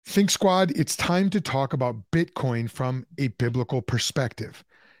Think Squad, it's time to talk about Bitcoin from a biblical perspective.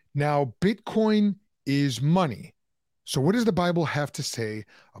 Now, Bitcoin is money. So, what does the Bible have to say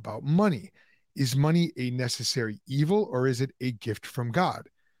about money? Is money a necessary evil or is it a gift from God?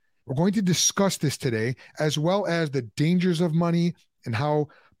 We're going to discuss this today, as well as the dangers of money and how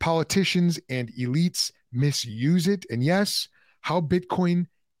politicians and elites misuse it. And yes, how Bitcoin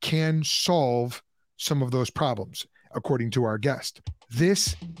can solve some of those problems, according to our guest.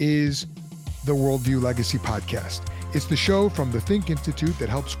 This is the Worldview Legacy Podcast. It's the show from the Think Institute that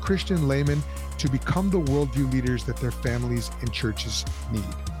helps Christian laymen to become the worldview leaders that their families and churches need.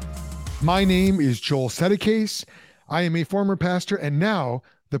 My name is Joel Settecase. I am a former pastor and now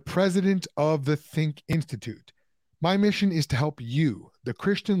the president of the Think Institute. My mission is to help you, the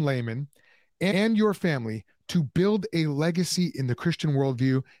Christian layman, and your family to build a legacy in the Christian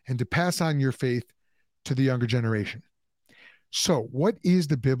worldview and to pass on your faith to the younger generation. So, what is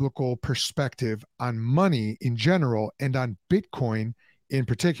the biblical perspective on money in general and on Bitcoin in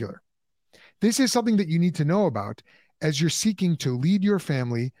particular? This is something that you need to know about as you're seeking to lead your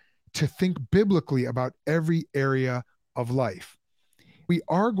family to think biblically about every area of life. We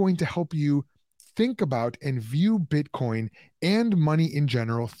are going to help you think about and view Bitcoin and money in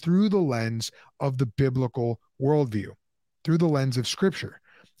general through the lens of the biblical worldview, through the lens of Scripture.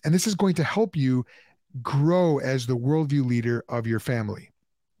 And this is going to help you grow as the worldview leader of your family.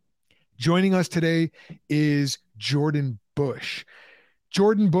 Joining us today is Jordan Bush.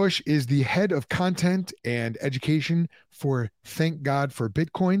 Jordan Bush is the head of content and education for Thank God for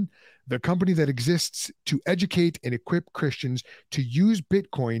Bitcoin, the company that exists to educate and equip Christians to use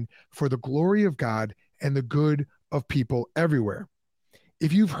Bitcoin for the glory of God and the good of people everywhere.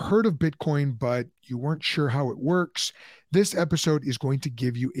 If you've heard of Bitcoin, but you weren't sure how it works, this episode is going to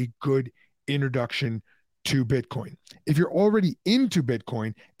give you a good introduction to Bitcoin. If you're already into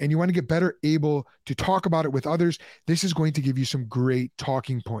Bitcoin and you want to get better able to talk about it with others, this is going to give you some great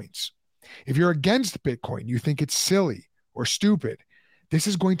talking points. If you're against Bitcoin, you think it's silly or stupid, this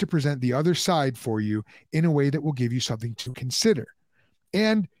is going to present the other side for you in a way that will give you something to consider.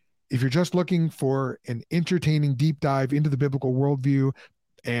 And if you're just looking for an entertaining deep dive into the biblical worldview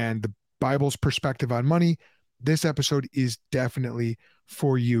and the Bible's perspective on money, this episode is definitely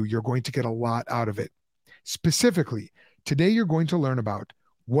for you. You're going to get a lot out of it. Specifically, today you're going to learn about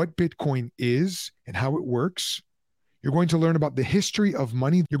what Bitcoin is and how it works. You're going to learn about the history of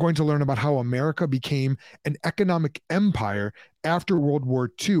money. You're going to learn about how America became an economic empire after World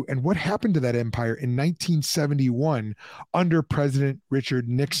War II and what happened to that empire in 1971 under President Richard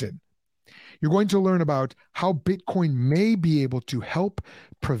Nixon. You're going to learn about how Bitcoin may be able to help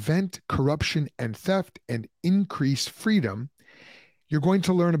prevent corruption and theft and increase freedom. You're going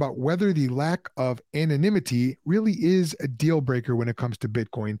to learn about whether the lack of anonymity really is a deal breaker when it comes to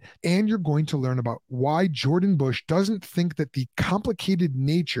Bitcoin. And you're going to learn about why Jordan Bush doesn't think that the complicated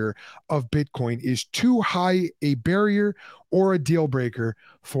nature of Bitcoin is too high a barrier or a deal breaker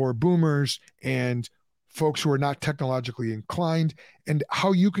for boomers and folks who are not technologically inclined, and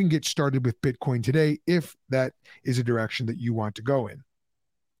how you can get started with Bitcoin today if that is a direction that you want to go in.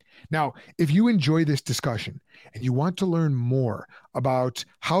 Now, if you enjoy this discussion and you want to learn more about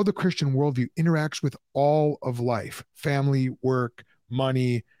how the Christian worldview interacts with all of life, family, work,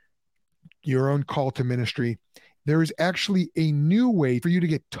 money, your own call to ministry, there is actually a new way for you to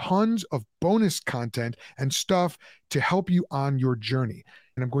get tons of bonus content and stuff to help you on your journey.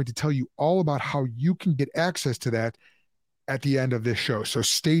 And I'm going to tell you all about how you can get access to that at the end of this show. So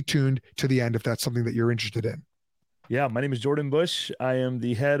stay tuned to the end if that's something that you're interested in. Yeah, my name is Jordan Bush. I am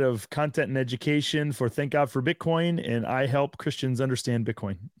the head of content and education for Thank God for Bitcoin, and I help Christians understand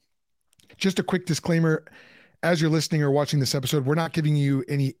Bitcoin. Just a quick disclaimer. As you're listening or watching this episode, we're not giving you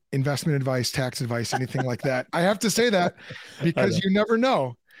any investment advice, tax advice, anything like that. I have to say that because you never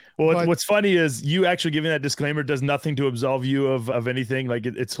know. Well, what's funny is you actually giving that disclaimer does nothing to absolve you of anything. Like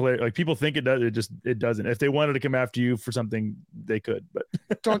it's hilarious. Like people think it does. It doesn't. If they wanted to come after you for something, they could. But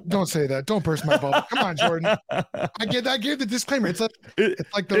don't say that. Don't burst my bubble. Come on, Jordan. I gave the disclaimer. It's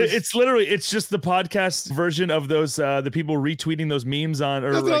like those. It's literally just the podcast version of those the people retweeting those memes on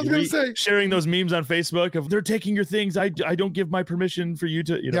or like sharing those memes on Facebook of they're taking your things. I don't give my permission for you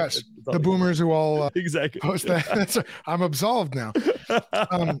to. Yes, the boomers who all exactly post that. I'm absolved now.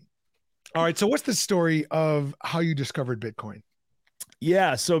 All right. So what's the story of how you discovered Bitcoin?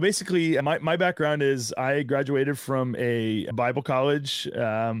 Yeah. So basically my background is I graduated from a Bible college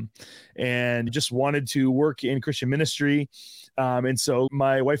and just wanted to work in Christian ministry. And so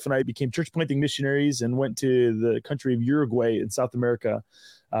my wife and I became church planting missionaries and went to the country of Uruguay in South America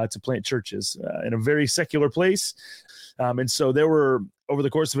to plant churches in a very secular place. And so there were, over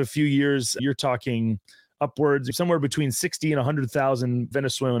the course of a few years, you're talking upwards somewhere between 60 and 100,000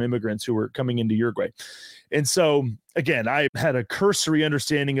 Venezuelan immigrants who were coming into Uruguay. And so, again, I had a cursory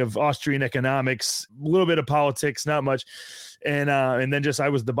understanding of Austrian economics, a little bit of politics, not much. And then I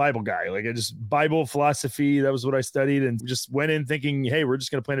was the Bible guy, like I just Bible philosophy. That was what I studied, and just went in thinking, hey, we're just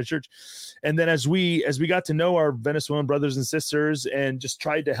going to plant a church. And then as we got to know our Venezuelan brothers and sisters and just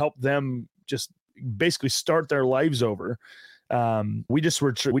tried to help them just basically start their lives over, we just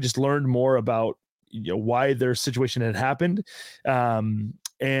learned more about why their situation had happened.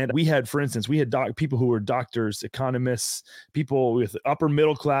 And we had, for instance, people who were doctors, economists, people with upper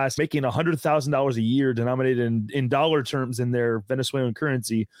middle class making $100,000 a year denominated in dollar terms in their Venezuelan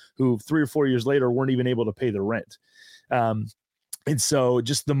currency, who 3 or 4 years later weren't even able to pay the rent. And so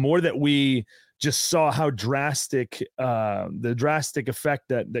just the more that we just saw how drastic, the drastic effect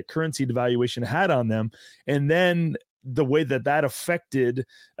that currency devaluation had on them, and then the way that affected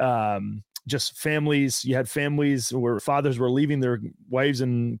just families. You had families where fathers were leaving their wives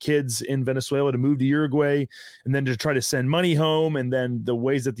and kids in Venezuela to move to Uruguay and then to try to send money home. And then the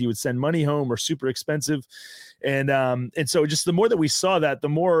ways that you would send money home are super expensive. And so just the more that we saw that, the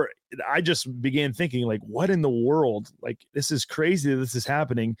more I just began thinking, like, what in the world? Like, this is crazy that this is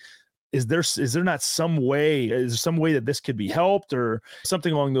happening. Is there some way that this could be helped or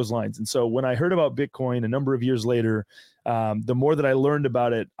something along those lines? And so when I heard about Bitcoin a number of years later, the more that I learned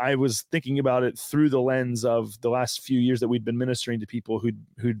about it, I was thinking about it through the lens of the last few years that we'd been ministering to people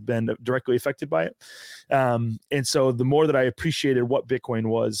who'd been directly affected by it. And so the more that I appreciated what Bitcoin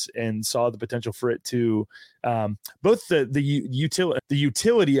was and saw the potential for it to both the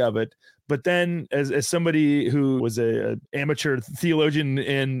utility of it, but then as somebody who was a amateur theologian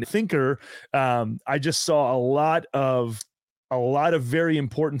and thinker, I just saw a lot of very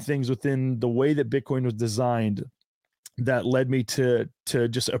important things within the way that Bitcoin was designed that led me to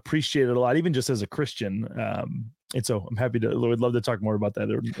just appreciate it a lot, even just as a Christian. And so I'm would love to talk more about that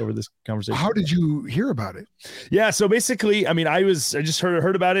over this conversation. How did you hear about it? Yeah. So basically, I mean, I just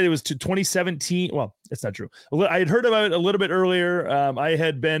heard about it. It was to 2017. Well, it's not true. I had heard about it a little bit earlier. I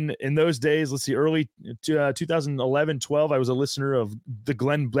had been in those days, early 2011, 12, I was a listener of the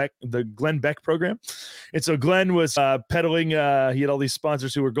Glenn Beck program. And so Glenn was peddling, he had all these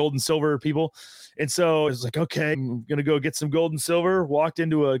sponsors who were gold and silver people. And so I was like, okay, I'm going to go get some gold and silver. Walked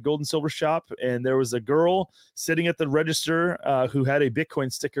into a gold and silver shop, and there was a girl sitting at the register who had a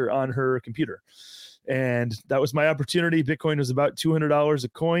Bitcoin sticker on her computer. And that was my opportunity. Bitcoin was about $200 a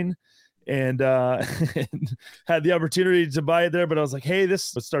coin, and had the opportunity to buy it there. But I was like, hey,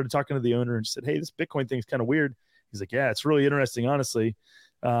 started talking to the owner and said, hey, this Bitcoin thing's kind of weird. He's like, yeah, it's really interesting, honestly.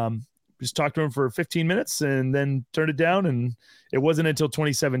 Just talked to him for 15 minutes and then turned it down. And it wasn't until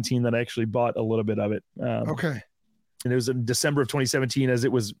 2017 that I actually bought a little bit of it. Okay. And it was in December of 2017 as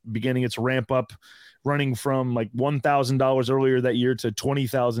it was beginning its ramp up, running from like $1,000 earlier that year to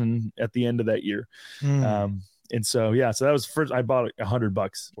 $20,000 at the end of that year. And so, yeah, so that was first, I bought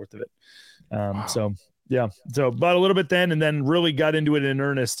 $100 worth of it. Wow. So yeah, so bought a little bit then, and then really got into it in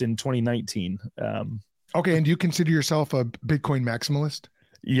earnest in 2019. Okay. And do you consider yourself a Bitcoin maximalist?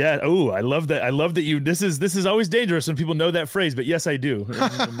 Yeah. Oh, I love that. I love that this is always dangerous when people know that phrase, but yes, I do.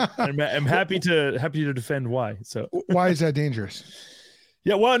 I'm happy to defend why. So why is that dangerous?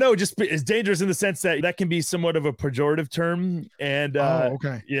 Yeah, well, no, just it's dangerous in the sense that can be somewhat of a pejorative term. And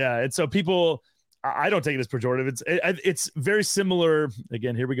okay. Yeah. And so people, I don't take it as pejorative. It's very similar.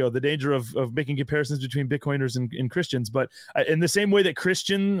 Again, here we go. The danger of making comparisons between Bitcoiners and Christians. But in the same way that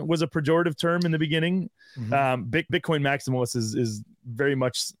Christian was a pejorative term in the beginning, Bitcoin maximalist is very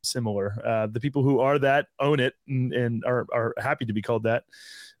much similar. The people who are that own it and are happy to be called that.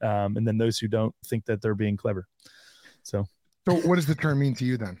 And then those who don't think that they're being clever. So what does the term mean to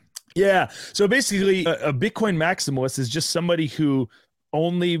you then? Yeah. So basically a Bitcoin maximalist is just somebody who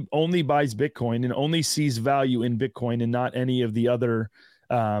only buys Bitcoin and only sees value in Bitcoin and not any of the other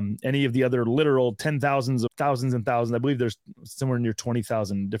literal 10,000s of thousands and thousands. I believe there's somewhere near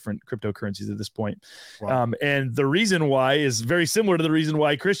 20,000 different cryptocurrencies at this point. Wow. And the reason why is very similar to the reason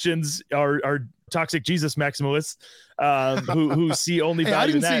why Christians are toxic Jesus maximalists, who see only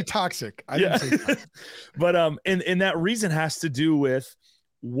value in that. I didn't say toxic. But and that reason has to do with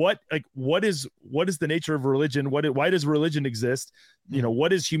what is the nature of religion? Why does religion exist?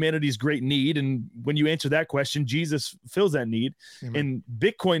 What is humanity's great need? And when you answer that question, Jesus fills that need. Amen. And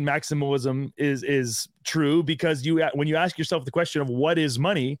Bitcoin maximalism is true because when you ask yourself the question of what is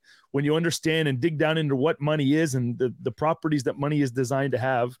money, when you understand and dig down into what money is and the properties that money is designed to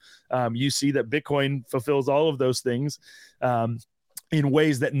have, you see that Bitcoin fulfills all of those things in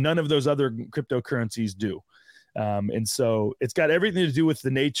ways that none of those other cryptocurrencies do. And so it's got everything to do with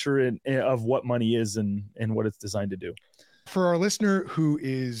the nature of what money is and what it's designed to do. For our listener who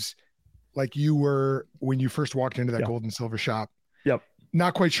is like you were when you first walked into that gold and silver shop,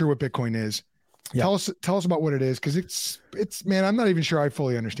 not quite sure what Bitcoin is. Tell us about what it is, because it's man, I'm not even sure I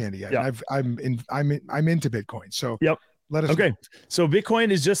fully understand it yet. I'm into Bitcoin, so let us. Okay, know. So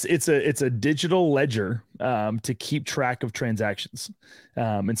Bitcoin is just it's a digital ledger to keep track of transactions,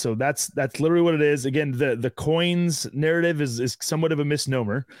 and so that's literally what it is. Again, the coins narrative is somewhat of a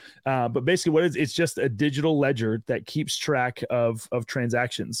misnomer, but basically what it's just a digital ledger that keeps track of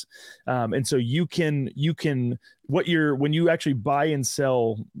transactions, and so you can when you actually buy and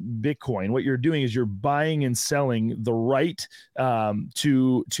sell Bitcoin, what you're doing is you're buying and selling the right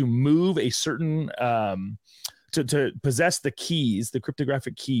to move a certain to possess the keys, the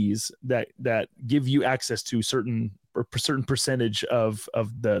cryptographic keys that give you access to certain percentage of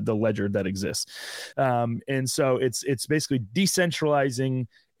the ledger that exists. And so it's basically decentralizing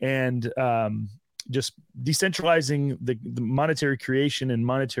and just decentralizing the monetary creation and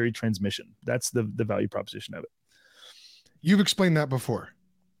monetary transmission. That's the value proposition of it. You've explained that before.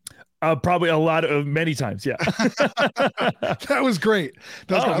 Probably many times. Yeah. That was great.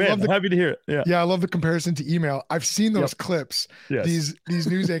 Man, happy to hear it. Yeah. I love the comparison to email. I've seen those clips. Yes. These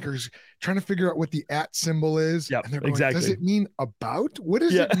news anchors trying to figure out what the @ symbol is. Yeah, and they're going, exactly. Does it mean about? What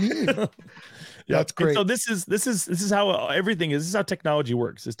does it mean? That's great. And so this is how everything is. This is how technology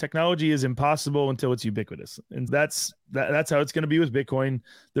works. This technology is impossible until it's ubiquitous, and that's how it's going to be with Bitcoin.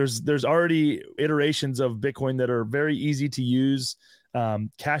 There's already iterations of Bitcoin that are very easy to use.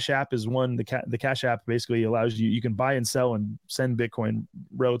 Cash App is one. The Cash App basically allows you can buy and sell and send Bitcoin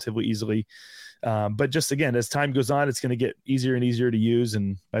relatively easily. But just again, as time goes on, it's going to get easier and easier to use,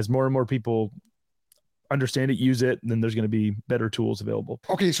 and as more and more people understand it, use it, then there's going to be better tools available.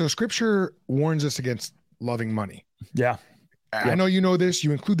 Okay, so Scripture warns us against loving money. Yeah. I know you know this.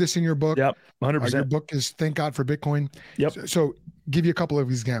 You include this in your book. Yep, 100%. Your book is Thank God for Bitcoin. Yep. So give you a couple of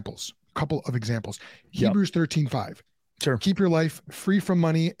examples. Hebrews 13:5. Sure. Keep your life free from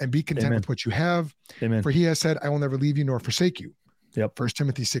money and be content with what you have. Amen. For he has said, I will never leave you nor forsake you. Yep. 1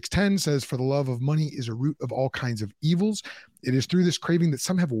 Timothy 6:10 says, for the love of money is a root of all kinds of evils. It is through this craving that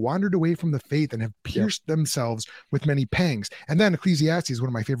some have wandered away from the faith and have pierced themselves with many pangs. And then Ecclesiastes, one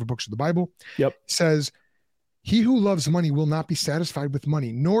of my favorite books of the Bible, says, he who loves money will not be satisfied with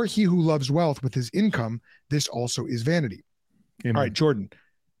money, nor he who loves wealth with his income. This also is vanity. Amen. All right, Jordan,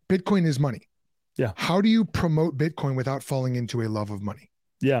 Bitcoin is money. Yeah. How do you promote Bitcoin without falling into a love of money?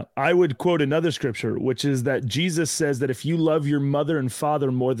 Yeah, I would quote another scripture, which is that Jesus says that if you love your mother and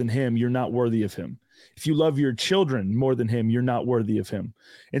father more than him, you're not worthy of him. If you love your children more than him, you're not worthy of him.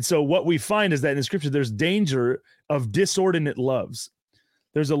 And so what we find is that in scripture, there's danger of disordinate loves.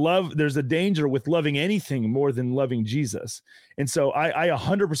 There's a danger with loving anything more than loving Jesus. And so I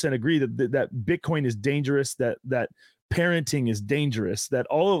 100% agree that Bitcoin is dangerous, that parenting is dangerous, that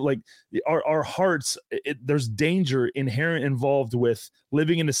all of our hearts, there's danger inherent involved with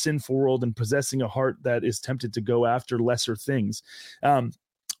living in a sinful world and possessing a heart that is tempted to go after lesser things.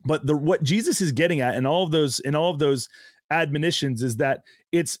 But what Jesus is getting at in all of those admonitions is that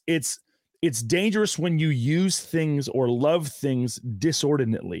it's dangerous when you use things or love things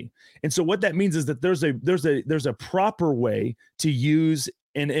disordinately. And so what that means is that there's a proper way to use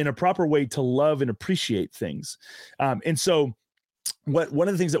and in a proper way to love and appreciate things. And so one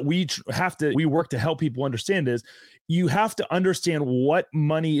of the things that we work to help people understand is you have to understand what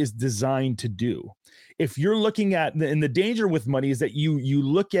money is designed to do. If you're looking at, and the danger with money is that you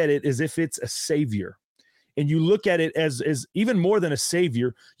look at it as if it's a savior. And you look at it as even more than a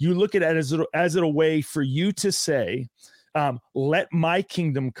savior, you look at it as a way for you to say, let my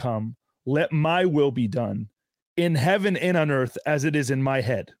kingdom come, let my will be done in heaven and on earth as it is in my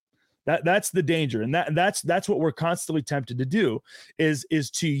head. That's the danger. And that's what we're constantly tempted to do is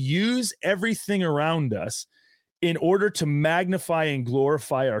to use everything around us in order to magnify and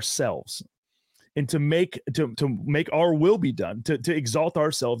glorify ourselves and to make our will be done, to exalt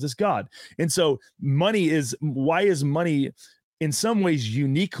ourselves as God. And so why is money in some ways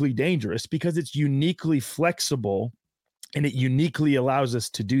uniquely dangerous? Because it's uniquely flexible and it uniquely allows us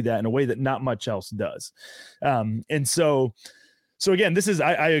to do that in a way that not much else does. And so So again, this is,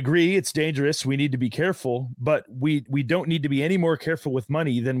 I agree, it's dangerous. We need to be careful, but we don't need to be any more careful with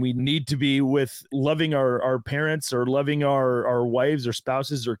money than we need to be with loving our parents, or loving our wives or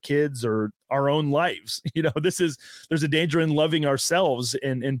spouses or kids or our own lives. There's a danger in loving ourselves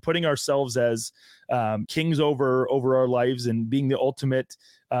and putting ourselves as kings over our lives, and being the ultimate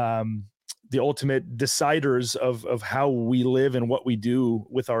deciders of how we live and what we do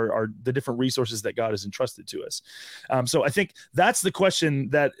with the different resources that God has entrusted to us. So I think that's the question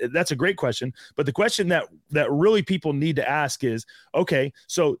that's a great question, but the question that really people need to ask is, okay,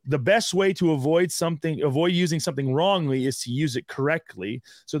 so the best way to avoid using something wrongly is to use it correctly.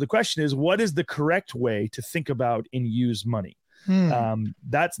 So the question is, what is the correct way to think about and use money?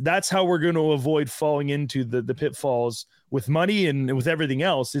 That's how we're going to avoid falling into the pitfalls with money and with everything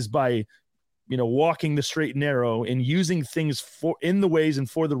else, is by walking the straight and narrow and using things in the ways and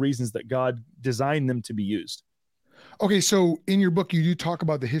for the reasons that God designed them to be used. Okay. So in your book, you do talk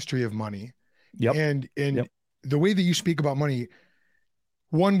about the history of money. Yep. And Yep. the way that you speak about money,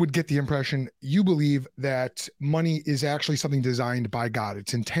 one would get the impression you believe that money is actually something designed by God.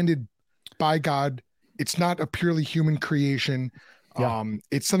 It's intended by God. It's not a purely human creation. Yeah.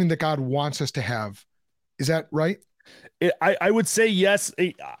 It's something that God wants us to have. Is that right? I would say yes.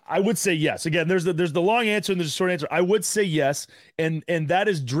 I would say yes. Again, there's the long answer and there's a short answer. I would say yes. And that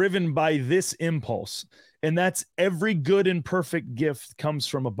is driven by this impulse. And that's every good and perfect gift comes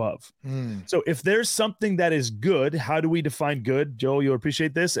from above. So if there's something that is good, how do we define good? Joel, you'll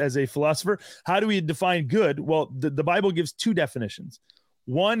appreciate this as a philosopher. How do we define good? Well, the Bible gives two definitions.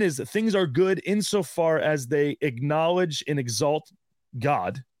 One is that things are good insofar as they acknowledge and exalt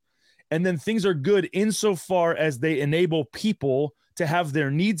God. And then things are good insofar as they enable people to have their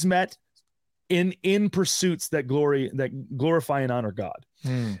needs met in pursuits that glorify and honor God.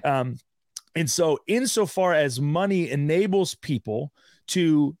 And so insofar as money enables people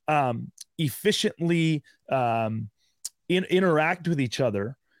to efficiently interact with each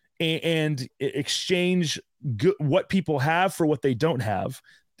other and exchange what people have for what they don't have,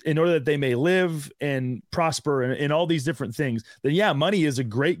 in order that they may live and prosper and all these different things, then yeah, money is a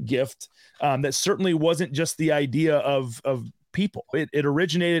great gift. That certainly wasn't just the idea of people. It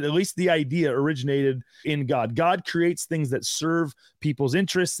originated, at least the idea originated in God. God creates things that serve people's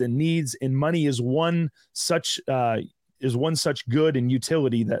interests and needs, and money is one such good and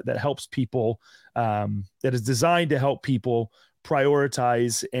utility that helps people, that is designed to help people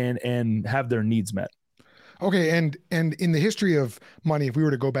prioritize and have their needs met. Okay, and in the history of money, if we were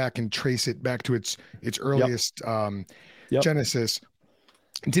to go back and trace it back to its earliest genesis,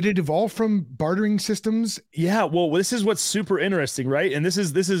 did it evolve from bartering systems? Yeah, well, this is what's super interesting, right? And this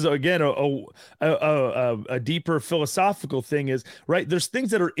is again a deeper philosophical thing, is right. There's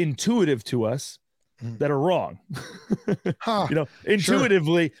things that are intuitive to us that are wrong.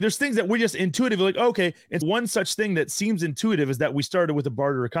 Intuitively, sure. There's things that we just intuitively like, okay, it's one such thing that seems intuitive is that we started with a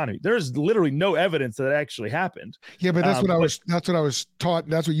barter economy. There's literally no evidence that actually happened. Yeah, but that's what I was taught.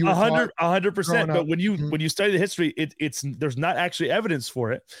 That's what you were 100%. But when you study the history, it's there's not actually evidence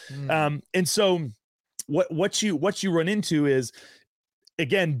for it. And so what you run into is,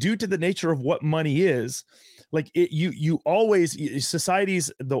 again, due to the nature of what money is, like you always,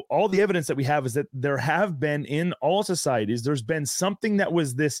 societies, though, all the evidence that we have is that there have been in all societies, there's been something that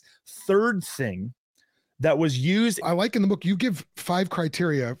was this third thing that was used. I like in the book, you give 5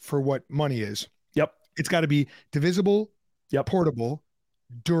 criteria for what money is. Yep. It's got to be divisible, yep, portable,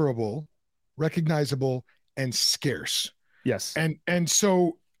 durable, recognizable, and scarce. Yes. And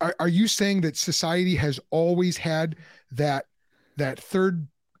so are you saying that society has always had that third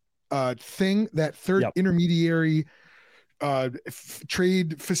thing, that third intermediary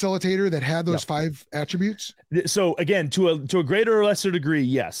trade facilitator that had those 5 attributes? So again, to a greater or lesser degree,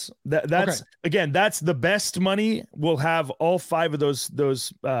 yes. That's okay. Again, that's the best money will have all 5 of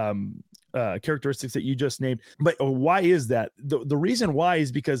those characteristics that you just named. But why is that? The reason why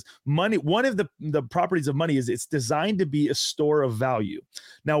is because money, one of the properties of money is it's designed to be a store of value.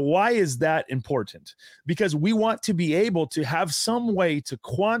 Now, why is that important? Because we want to be able to have some way to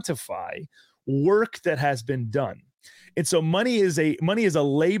quantify work that has been done. And so money is a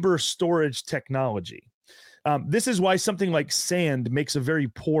labor storage technology. This is why something like sand makes a very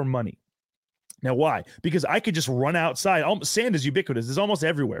poor money. Now, why? Because I could just run outside. Sand is ubiquitous. It's almost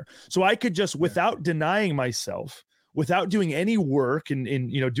everywhere. So I could just, without denying myself, without doing any work and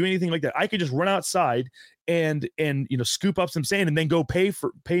do anything like that, I could just run outside and scoop up some sand and then go pay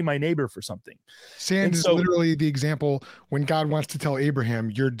my neighbor for something. Sand is literally the example when God wants to tell Abraham,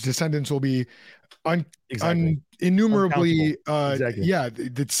 your descendants will be innumerably,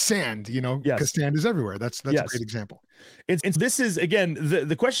 that's sand, because sand is everywhere. That's a great example. And this is, again,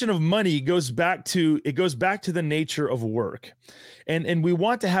 the question of money goes back to the nature of work. And we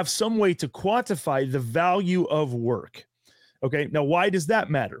want to have some way to quantify the value of work. Okay. Now, why does that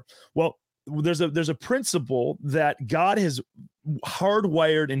matter? Well, there's a principle that God has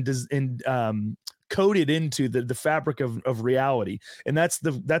hardwired and coded into the fabric of reality. And that's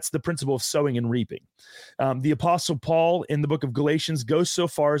the principle of sowing and reaping. The Apostle Paul in the book of Galatians goes so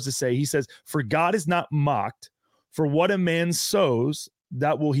far as to say, he says, "For God is not mocked, for what a man sows,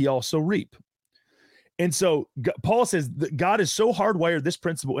 that will he also reap." And so Paul says that God has so hardwired this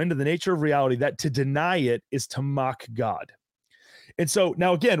principle into the nature of reality that to deny it is to mock God. And so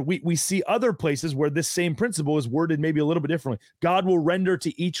now, again, we see other places where this same principle is worded maybe a little bit differently. God will render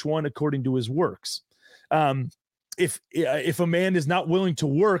to each one according to his works. If a man is not willing to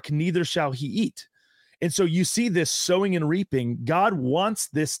work, neither shall he eat. And so you see this sowing and reaping. God wants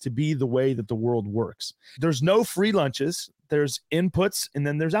this to be the way that the world works. There's no free lunches. There's inputs and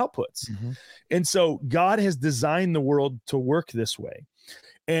then there's outputs. Mm-hmm. And so God has designed the world to work this way.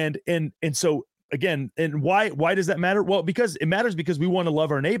 And so again, and why does that matter? Well, because it matters because we want to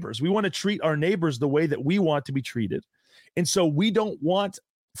love our neighbors. We want to treat our neighbors the way that we want to be treated. And so we don't want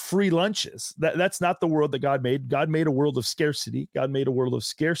free lunches. That's not the world that God made. God made a world of scarcity. God made a world of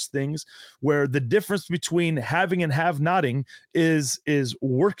scarce things where the difference between having and have-notting is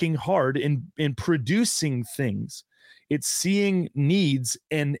working hard in producing things. It's seeing needs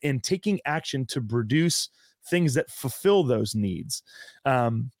and taking action to produce things that fulfill those needs.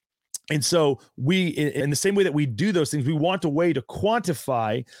 And so we, in the same way that we do those things, we want a way to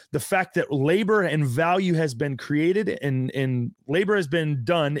quantify the fact that labor and value has been created and labor has been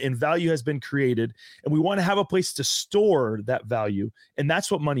done and value has been created. And we want to have a place to store that value. And that's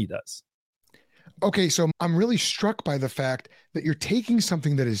what money does. Okay. So I'm really struck by the fact that you're taking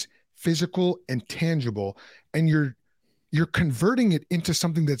something that is physical and tangible and you're converting it into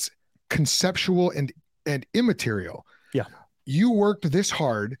something that's conceptual and immaterial. Yeah. You worked this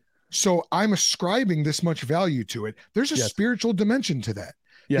hard, so I'm ascribing this much value to it. There's a spiritual dimension to that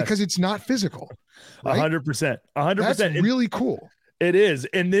because it's not physical. 100%. 100%. That's really cool. It is.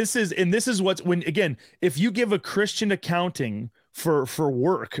 And this is what's when, again, if you give a Christian accounting for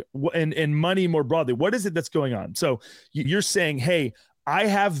work and money more broadly, what is it that's going on? So you're saying, hey, I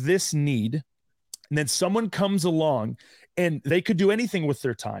have this need, and then someone comes along and they could do anything with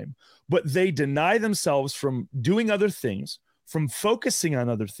their time, but they deny themselves from doing other things, from focusing on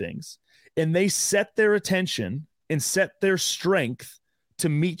other things, and they set their attention and set their strength to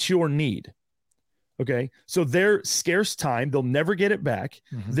meet your need. Okay. So their scarce time, they'll never get it back.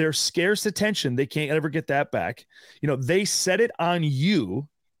 Mm-hmm. Their scarce attention, they can't ever get that back. They set it on you.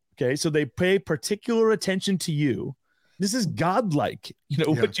 Okay. So they pay particular attention to you. This is godlike,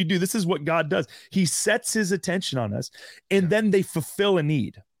 what you do. This is what God does. He sets his attention on us and then they fulfill a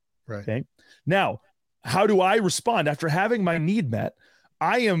need. Right. Okay. Now, how do I respond after having my need met?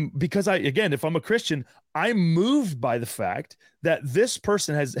 If I'm a Christian, I'm moved by the fact that this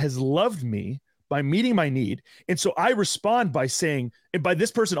person has loved me by meeting my need. And so I respond by saying, and by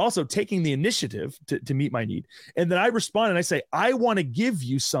this person also taking the initiative to meet my need. And then I respond and I say, I want to give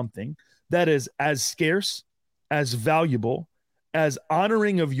you something that is as scarce, as valuable, as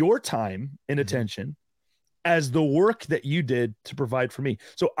honoring of your time and attention as the work that you did to provide for me.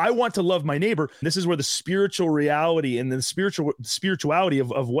 So I want to love my neighbor. This is where the spiritual reality and the spirituality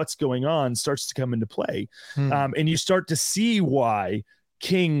of what's going on starts to come into play. And you start to see why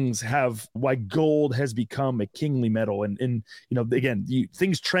gold has become a kingly metal. And again,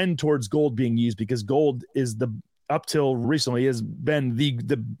 things trend towards gold being used because gold is up till recently has been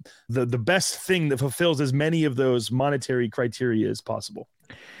the best thing that fulfills as many of those monetary criteria as possible.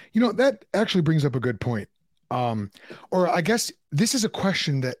 That actually brings up a good point. Or I guess this is a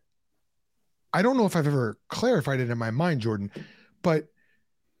question that I don't know if I've ever clarified it in my mind, Jordan, but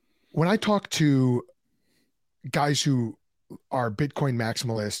when I talk to guys who are Bitcoin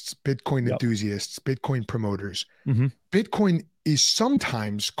maximalists, Bitcoin enthusiasts, Bitcoin promoters, Bitcoin is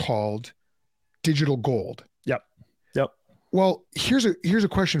sometimes called digital gold. Yep. Well, here's a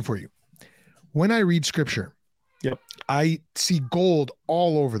question for you. When I read scripture, I see gold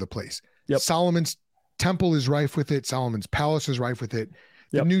all over the place. Solomon's temple is rife with it. Solomon's palace is rife with it.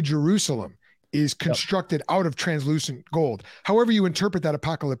 The New Jerusalem is constructed out of translucent gold. However you interpret that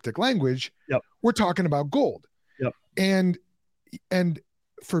apocalyptic language, we're talking about gold. And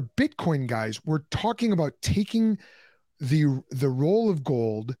for Bitcoin guys, we're talking about taking the role of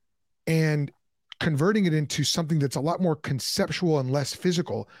gold and converting it into something that's a lot more conceptual and less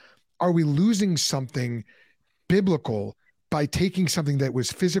physical. Are we losing something biblical by taking something that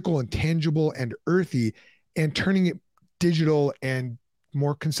was physical and tangible and earthy and turning it digital and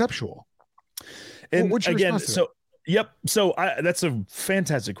more conceptual. And What's your again, response to that? so yep. So that's a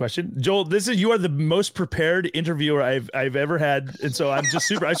fantastic question, Joel. You are the most prepared interviewer I've ever had, and so I'm just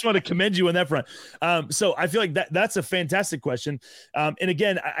super. I just want to commend you on that front. So I feel like that's a fantastic question. And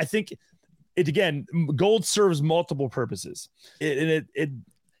again, I think gold serves multiple purposes.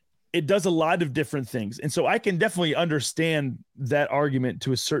 It does a lot of different things, and so I can definitely understand that argument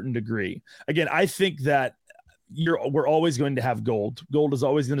to a certain degree. Again, I think that we're always going to have gold. Gold is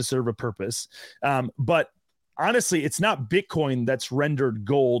always going to serve a purpose. But honestly, it's not Bitcoin that's rendered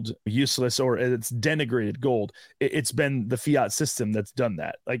gold useless or it's denigrated gold. It's been the fiat system that's done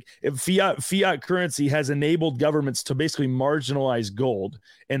that. Like if fiat currency has enabled governments to basically marginalize gold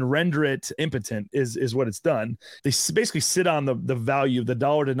and render it impotent is what it's done. They basically sit on the value, the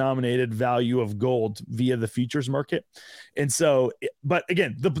dollar denominated value of gold via the futures market. And so, but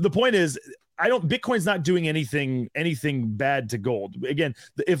again, the point is, Bitcoin's not doing anything bad to gold. Again,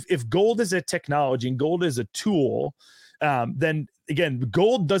 if gold is a technology and gold is a tool, then again,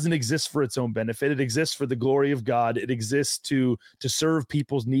 gold doesn't exist for its own benefit. It exists for the glory of God. It exists to serve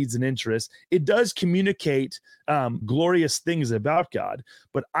people's needs and interests. It does communicate glorious things about God.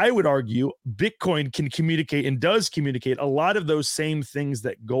 But I would argue Bitcoin can communicate and does communicate a lot of those same things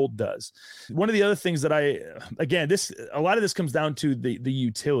that gold does. One of the other things that a lot of this comes down to the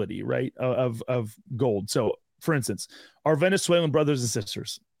utility, right, of gold. So for instance, our Venezuelan brothers and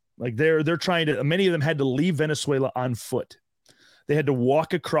sisters, like they're trying to, many of them had to leave Venezuela on foot. They had to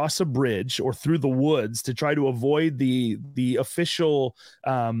walk across a bridge or through the woods to try to avoid the official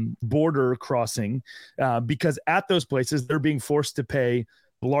border crossing because at those places they're being forced to pay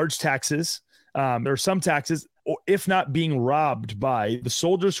large taxes. There are some taxes, or if not being robbed by the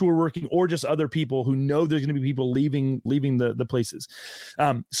soldiers who are working or just other people who know there's going to be people leaving the places.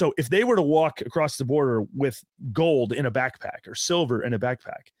 So if they were to walk across the border with gold in a backpack or silver in a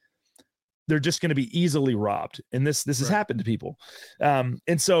backpack, they're just going to be easily robbed. And this has happened to people. And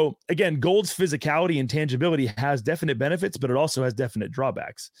so again, gold's physicality and tangibility has definite benefits, but it also has definite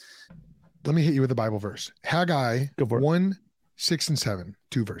drawbacks. Let me hit you with a Bible verse. Haggai 1, 6 and 7,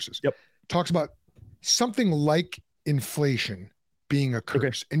 2 verses. Yep. Talks about something like inflation being a curse.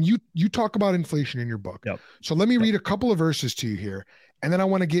 Okay. And you talk about inflation in your book. Yep. So let me read a couple of verses to you here. And then I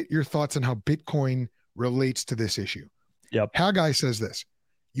want to get your thoughts on how Bitcoin relates to this issue. Yep. Haggai says this: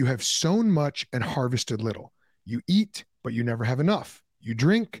 you have sown much and harvested little. You eat, but you never have enough. You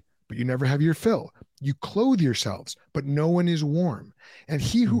drink, but you never have your fill. You clothe yourselves, but no one is warm. And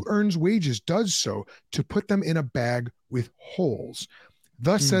he who earns wages does so to put them in a bag with holes.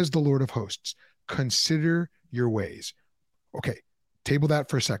 Thus says the Lord of hosts, consider your ways. Okay, table that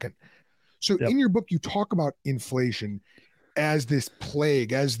for a second. So in your book, you talk about inflation as this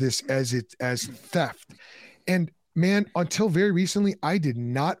plague, as theft. And man, until very recently, I did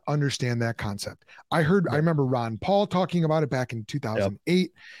not understand that concept. I remember Ron Paul talking about it back in 2008. Yep.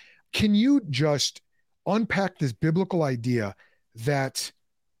 Can you just unpack this biblical idea that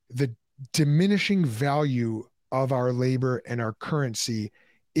the diminishing value of our labor and our currency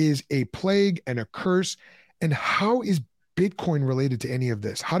is a plague and a curse? And how is Bitcoin related to any of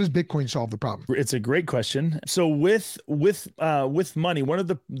this? How does Bitcoin solve the problem? It's a great question. So with money, one of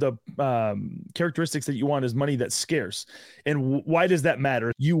the characteristics that you want is money that's scarce. And why does that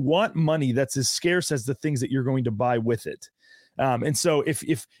matter? You want money that's as scarce as the things that you're going to buy with it. And so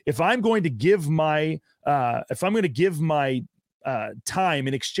if I'm going to give my time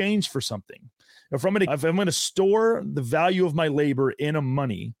in exchange for something, if I'm going to store the value of my labor in a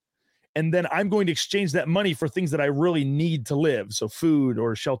money, and then I'm going to exchange that money for things that I really need to live, so food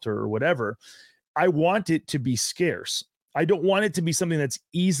or shelter or whatever, I want it to be scarce. I don't want it to be something that's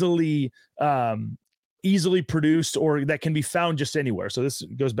easily produced or that can be found just anywhere. So this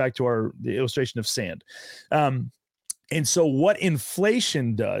goes back to the illustration of sand. And so what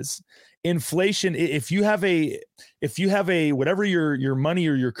inflation does, if you have a whatever your money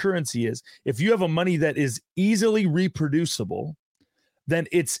or your currency is, if you have a money that is easily reproducible, then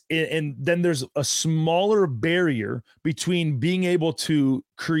then there's a smaller barrier between being able to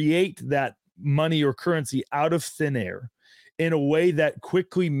create that money or currency out of thin air in a way that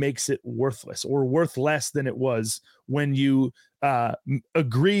quickly makes it worthless or worth less than it was when you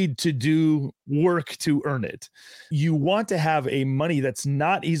agreed to do work to earn it. You want to have a money that's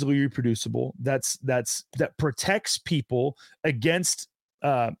not easily reproducible, that protects people against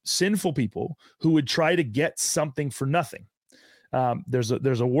sinful people who would try to get something for nothing. There's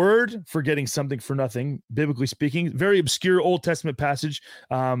a word for getting something for nothing, biblically speaking. Very obscure Old Testament passage,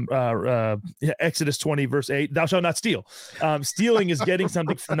 Exodus 20 verse 8. Thou shalt not steal. Stealing is getting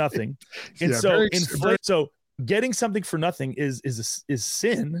something for nothing, and so getting something for nothing is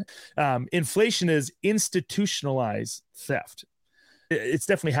sin. Inflation is institutionalized theft. It's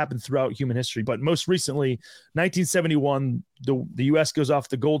definitely happened throughout human history, but most recently, 1971, the U.S. goes off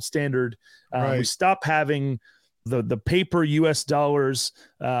the gold standard. Right. We stop having the paper U.S. dollars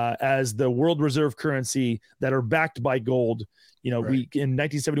as the world reserve currency that are backed by gold. You know, Right. in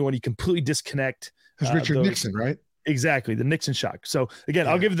 1971, you completely disconnect. It was Richard Nixon, right? Exactly, the Nixon shock. So again,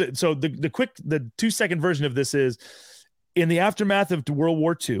 Yeah. I'll give the 2-second version of this is in the aftermath of World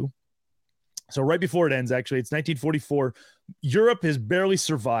War II. So right before it ends, actually, it's 1944. Europe has barely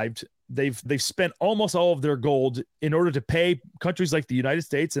survived. They've spent almost all of their gold in order to pay countries like the United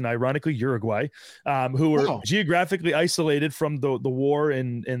States and ironically Uruguay, who were geographically isolated from the war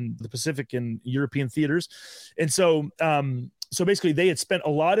in the Pacific and European theaters. And so basically they had spent a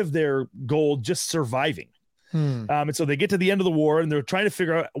lot of their gold just surviving. And so they get to the end of the war and they're trying to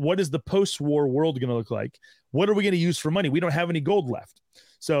figure out what is the post-war world going to look like? What are we going to use for money? We don't have any gold left.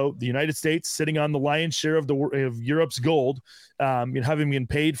 So the United States, sitting on the lion's share of Europe's gold, having been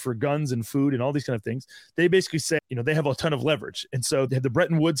paid for guns and food and all these kind of things, they basically say, they have a ton of leverage. And so they have the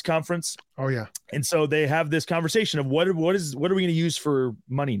Bretton Woods conference. Oh yeah. And so they have this conversation of what are we going to use for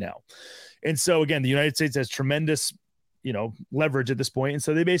money now? And so again, the United States has tremendous leverage at this point. And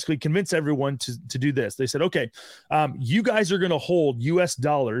so they basically convince everyone to do this. They said, okay, you guys are going to hold US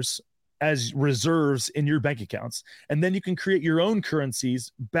dollars as reserves in your bank accounts. And then you can create your own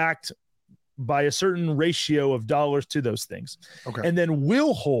currencies backed by a certain ratio of dollars to those things. Okay. And then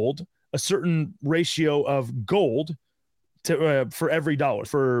we'll hold a certain ratio of gold to for every dollar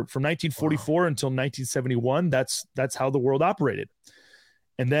from 1944 until 1971. That's how the world operated.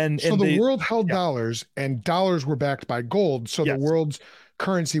 And then the world held dollars and dollars were backed by gold. So Yes. the world's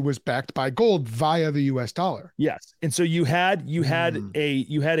currency was backed by gold via the US dollar. Yes. And so you had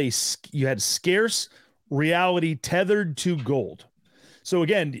scarce reality tethered to gold. So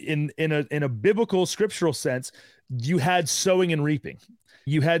again, in a biblical scriptural sense, you had sowing and reaping.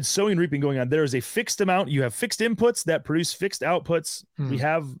 You had sowing and reaping going on. There is a fixed amount. You have fixed inputs that produce fixed outputs. We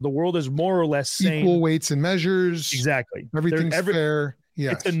have the world is more or less same. Equal weights and measures. Exactly. Everything's fair.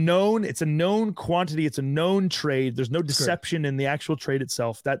 Yes. It's a known quantity. It's a known trade. There's no deception in the actual trade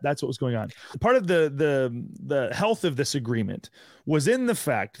itself. That's what was going on. Part of the health of this agreement was in the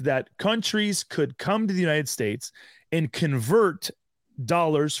fact that countries could come to the United States and convert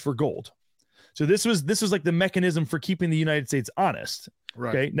dollars for gold. So this was like the mechanism for keeping the United States honest.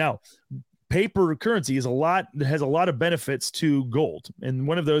 Right. Okay. Now, paper currency has a lot of benefits to gold, and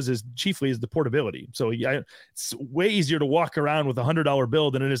one of those is the portability. So it's way easier to walk around with $100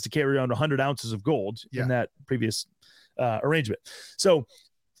 bill than it is to carry around 100 ounces of gold in that previous arrangement. So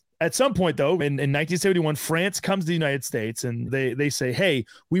at some point, though, in 1971, France comes to the United States and they say, "Hey,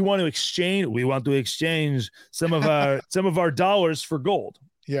 we want to exchange some of our dollars for gold."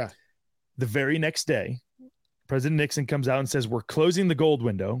 Yeah. The very next day, President Nixon comes out and says, "We're closing the gold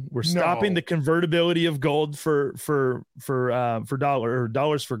window. We're stopping the convertibility of gold for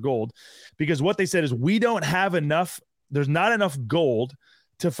dollars for gold," because what they said is we don't have enough. There's not enough gold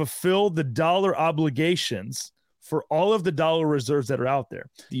to fulfill the dollar obligations for all of the dollar reserves that are out there.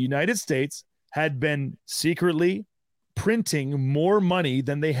 The United States had been secretly printing more money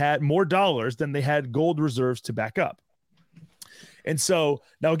than they had, more dollars than they had gold reserves to back up. And so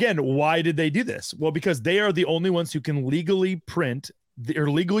now again, why did they do this? Well, because they are the only ones who can legally print or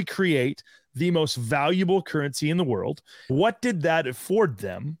legally create the most valuable currency in the world. What did that afford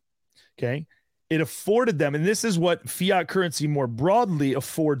them? Okay. It afforded them, and this is what fiat currency more broadly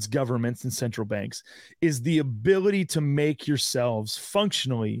affords governments and central banks, is the ability to make yourselves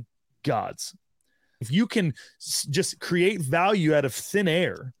functionally gods. If you can just create value out of thin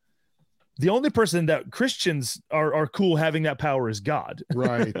air, the only person that Christians are cool having that power is God.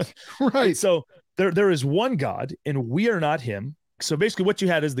 Right. Right. So there is one God and we are not him. So basically what you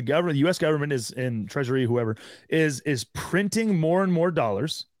had is the US government is in Treasury, whoever is printing more and more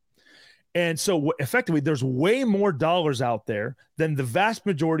dollars. And so effectively there's way more dollars out there than the vast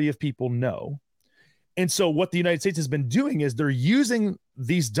majority of people know. And so what the United States has been doing is they're using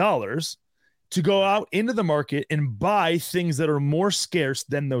these dollars to go out into the market and buy things that are more scarce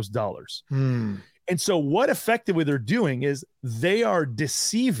than those dollars. And so what effectively they're doing is they are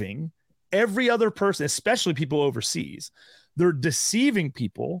deceiving every other person, especially people overseas. They're deceiving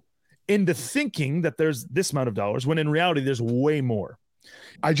people into thinking that there's this amount of dollars when in reality there's way more.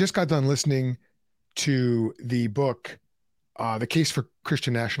 I just got done listening to the book, The Case for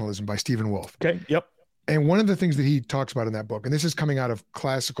Christian Nationalism by Stephen Wolfe. Okay. Yep. And one of the things that he talks about in that book, and this is coming out of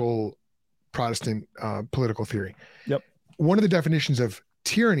classical Protestant political theory. Yep. One of the definitions of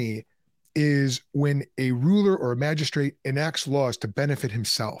tyranny is when a ruler or a magistrate enacts laws to benefit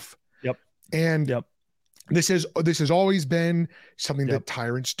himself. Yep. And Yep. this has always been something Yep. that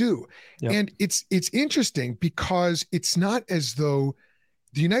tyrants do. Yep. And it's interesting because it's not as though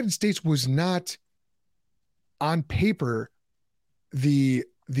the United States was not on paper the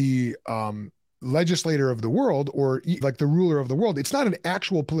legislator of the world, or like the ruler of the world. It's not an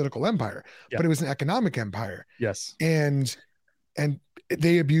actual political empire, but it was an economic empire. Yes. And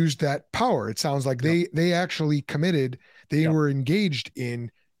they abused that power. It sounds like they actually were engaged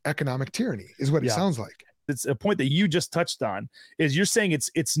in economic tyranny, is what it sounds like. It's a point that you just touched on, is you're saying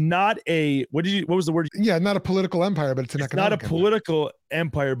it's not a, what was the word? Yeah, not a political empire, but it's an economic not a political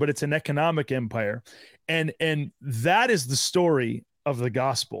empire, but it's an economic empire. And that is the story of the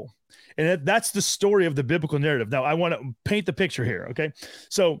gospel. And that's the story of the biblical narrative. Now, I want to paint the picture here. Okay.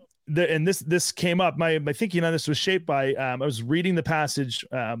 So this came up, my thinking on this was shaped by, I was reading the passage,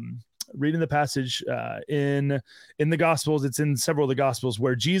 in the Gospels. It's in several of the Gospels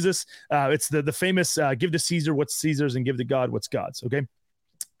where Jesus, it's the famous give to Caesar what's Caesar's and give to God what's God's. Okay.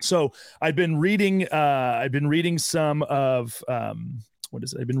 So I've been reading some of, what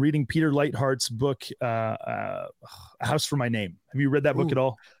is it? I've been reading Peter Lightheart's book, A House for My Name. Have you read that book at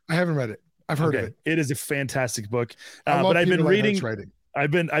all? I haven't read it. I've heard of it. It is a fantastic book. But I've been reading.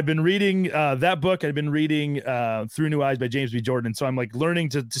 I've been reading that book. I've been reading Through New Eyes by James B. Jordan. So I'm like learning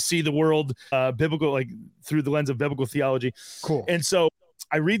to see the world biblical, like through the lens of biblical theology. Cool. And so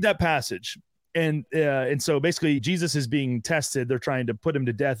I read that passage, and so basically Jesus is being tested. They're trying to put him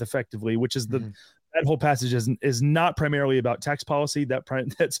to death effectively, which is that whole passage is not primarily about tax policy.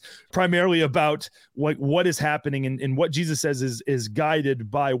 That's primarily about what is happening, and what Jesus says is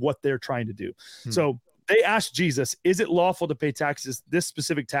guided by what they're trying to do. So they asked Jesus, is it lawful to pay taxes, this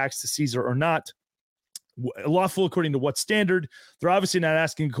specific tax, to Caesar or not? Lawful according to what standard? They're obviously not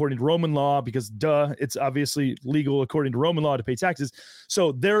asking according to Roman law, because it's obviously legal according to Roman law to pay taxes.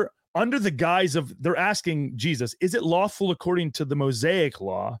 So they're under the guise of, they're asking Jesus, is it lawful according to the Mosaic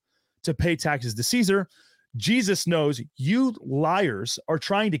law to pay taxes to Caesar? Jesus knows you liars are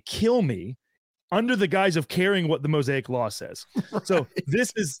trying to kill me under the guise of caring what the Mosaic law says. Right. So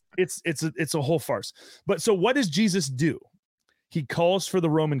this is, it's a whole farce. But so what does Jesus do? He calls for the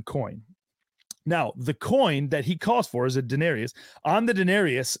Roman coin. Now, the coin that he calls for is a denarius. On the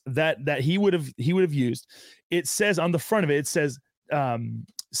denarius that he would have used, it says on the front of it, it says, I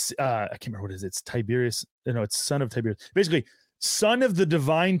can't remember what it is. It's Tiberius. No, it's son of Tiberius. Basically, son of the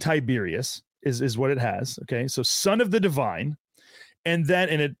divine Tiberius is what it has. Okay. So son of the divine. And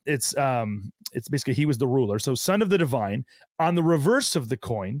then, it's basically, he was the ruler. So son of the divine. On the reverse of the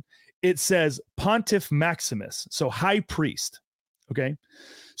coin, it says Pontiff Maximus. So high priest. Okay.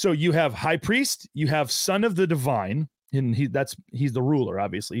 So you have high priest, you have son of the divine, and he's the ruler.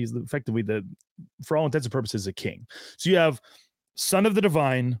 Obviously he's effectively for all intents and purposes, a king. So you have son of the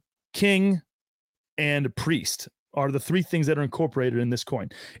divine, king, and priest are the three things that are incorporated in this coin.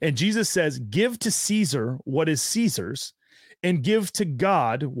 And Jesus says, give to Caesar what is Caesar's, and give to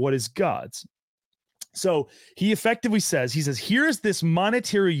God what is God's. So he effectively says, here is this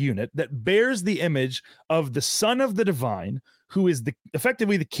monetary unit that bears the image of the son of the divine, who is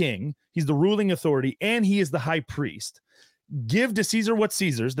effectively the king. He's the ruling authority, and he is the high priest. Give to Caesar what's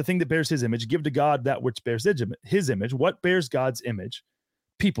Caesar's, the thing that bears his image. Give to God that which bears his image. What bears God's image?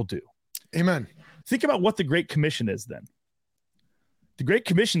 People do. Amen. Think about what the Great Commission is then. The Great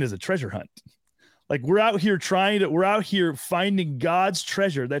Commission is a treasure hunt. Like we're out here finding God's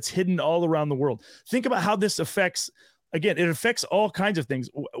treasure that's hidden all around the world. Think about how this affects, again, it affects all kinds of things.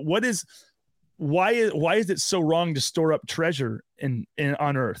 Why is it so wrong to store up treasure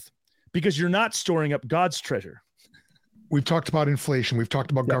on earth? Because you're not storing up God's treasure. We've talked about inflation. We've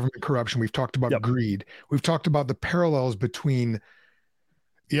talked about government corruption. We've talked about greed. We've talked about the parallels between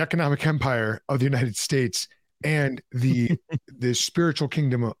the economic empire of the United States and the spiritual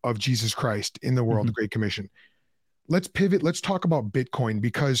kingdom of Jesus Christ in the world, the Great Commission. Let's pivot. Let's talk about Bitcoin,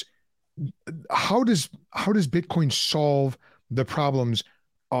 because how does Bitcoin solve the problems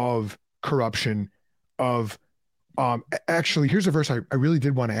of corruption? Actually, here's a verse I really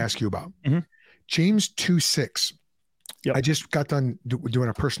did want to ask you about. James 2:6. Yep. I just got done doing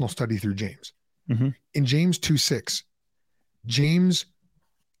a personal study through James. In James 2:6, James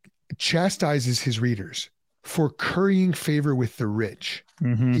chastises his readers for currying favor with the rich.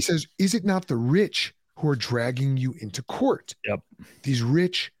 He says, is it not the rich who are dragging you into court? These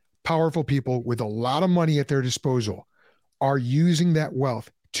rich, powerful people with a lot of money at their disposal are using that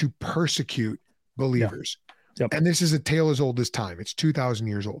wealth to persecute believers. And this is a tale as old as time. It's 2,000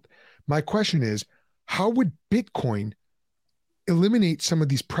 years old. My question is, how would Bitcoin eliminate some of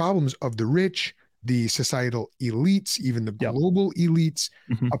these problems of the rich, the societal elites, even the Yep. global elites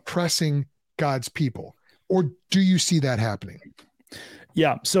Mhm. oppressing God's people? Or do you see that happening?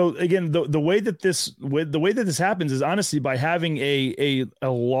 Yeah. So again, the way that this happens is honestly by having a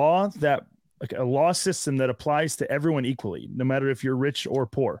law that, like a law system that applies to everyone equally, no matter if you're rich or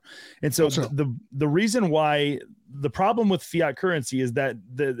poor. And so the reason why the problem with fiat currency is that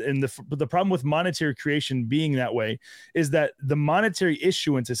the problem with monetary creation being that way is that the monetary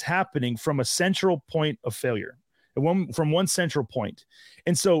issuance is happening from a central point of failure, from one central point.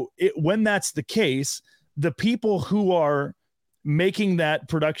 And so when that's the case, the people who are making that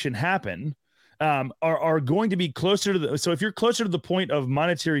production happen are going to be closer to so if you're closer to the point of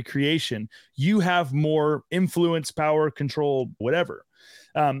monetary creation, you have more influence, power, control, whatever.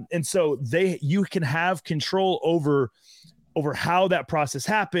 And so you can have control over how that process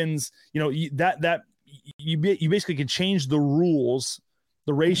happens. You basically can change the rules,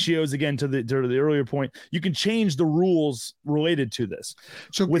 the ratios, again, to the earlier point. You can change the rules related to this.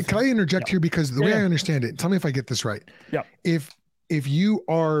 So can I interject here? Because the way I understand it, tell me if I get this right. Yeah. If you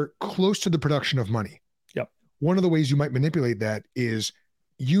are close to the production of money, yep, one of the ways you might manipulate that is,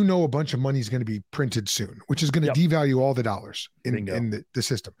 a bunch of money is going to be printed soon, which is going to devalue all the dollars in the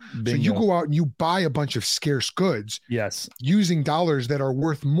system. Bingo. So you go out and you buy a bunch of scarce goods, yes, using dollars that are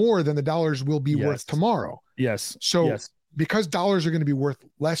worth more than the dollars will be worth tomorrow. Yes. So because dollars are going to be worth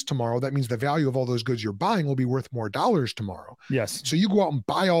less tomorrow, that means the value of all those goods you're buying will be worth more dollars tomorrow. Yes. So you go out and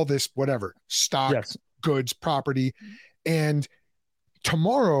buy all this, whatever, stock, goods, property, and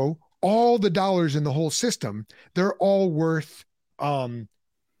tomorrow, all the dollars in the whole system, they're all worth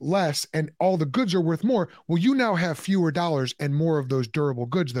less, and all the goods are worth more. Well, you now have fewer dollars and more of those durable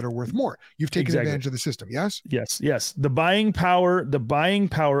goods that are worth more. You've taken advantage of the system. Yes. Yes. The buying power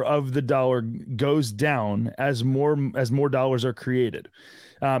of the dollar goes down as more dollars are created.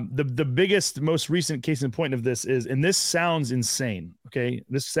 The biggest, most recent case in point of this is, and this sounds insane. Okay.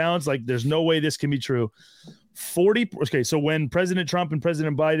 This sounds like there's no way this can be true. So when President Trump and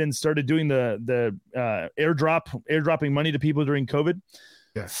President Biden started doing the airdropping money to people during COVID,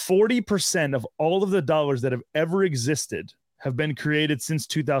 40% of all of the dollars that have ever existed have been created since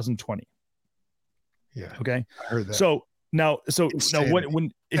 2020. Yeah. Okay. I heard that. So now it's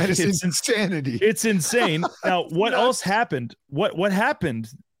insanity. It's insane. Now, what else happened? What happened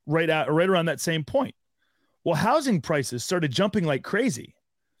right around that same point? Well, housing prices started jumping like crazy.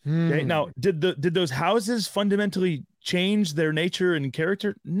 Okay. Now, did those houses fundamentally change their nature and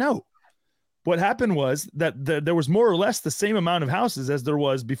character? No. What happened was that there was more or less the same amount of houses as there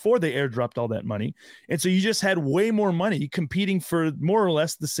was before they airdropped all that money. And so you just had way more money competing for more or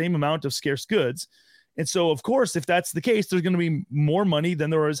less the same amount of scarce goods. And so, of course, if that's the case, there's going to be more money than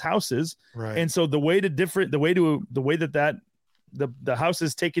there is houses. Right. And so the way that the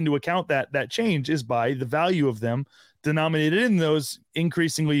houses take into account that change is by the value of them denominated in those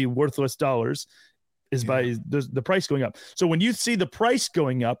increasingly worthless dollars, is by the price going up. So when you see the price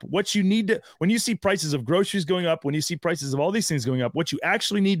going up, when you see prices of groceries going up, when you see prices of all these things going up, what you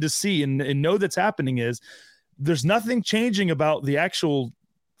actually need to see and know that's happening is there's nothing changing about the actual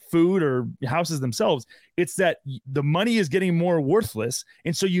food or houses themselves. It's that the money is getting more worthless.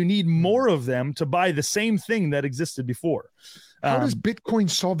 And so you need more of them to buy the same thing that existed before. How does Bitcoin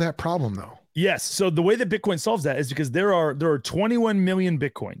solve that problem though? Yes. So the way that Bitcoin solves that is because there are 21 million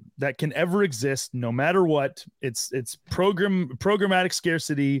Bitcoin that can ever exist, no matter what. It's programmatic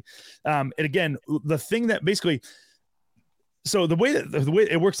scarcity. And again, the thing that basically, so the way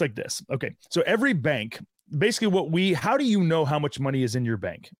it works like this. Okay. So every bank, basically how do you know how much money is in your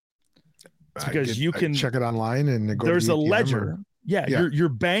bank? It's because you can check it online and go there's to the a ATM ledger. Your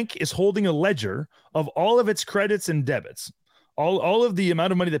bank is holding a ledger of all of its credits and debits. All of the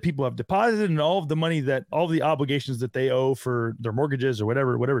amount of money that people have deposited and all of the money all the obligations that they owe for their mortgages or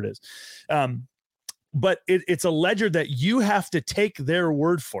whatever it is. But it's a ledger that you have to take their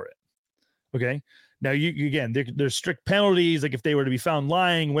word for it. Okay. Now again, there's strict penalties, like if they were to be found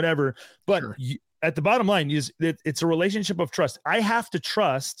lying, whatever, but at the bottom line is that it's a relationship of trust. I have to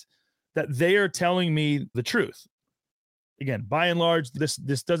trust that they are telling me the truth. Again, by and large, this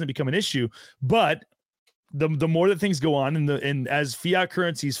doesn't become an issue, but the more that things go on and as fiat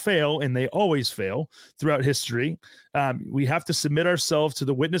currencies fail, and they always fail throughout history, we have to submit ourselves to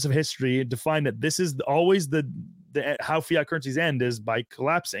the witness of history and define that this is always the how fiat currencies end is by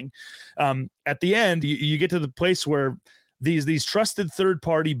collapsing. At the end, you get to the place where these trusted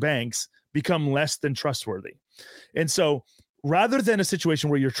third-party banks become less than trustworthy. And so rather than a situation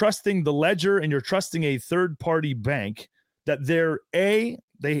where you're trusting the ledger and you're trusting a third-party bank, that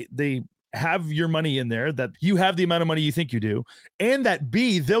they have your money in there, that you have the amount of money you think you do, and that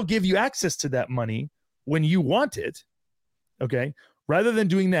B, they'll give you access to that money when you want it. Okay. Rather than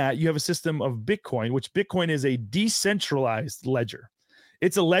doing that, you have a system of Bitcoin, which Bitcoin is a decentralized ledger.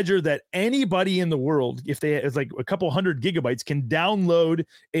 It's a ledger that anybody in the world, if they it's like a couple hundred gigabytes, can download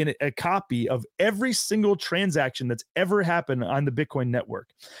a copy of every single transaction that's ever happened on the Bitcoin network.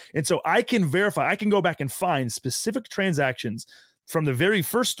 And so I can verify, I can go back and find specific transactions from the very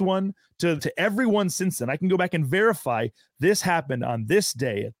first one to everyone since then. I can go back and verify this happened on this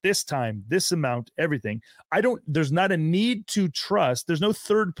day, at this time, this amount, everything. There's not a need to trust. There's no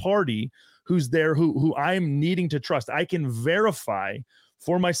third party who's there who I'm needing to trust. I can verify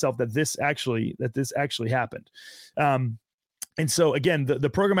for myself that this actually happened. And so again, the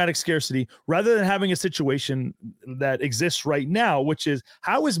programmatic scarcity, rather than having a situation that exists right now, which is,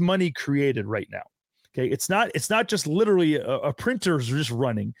 how is money created right now? Okay, it's not just literally a printer's just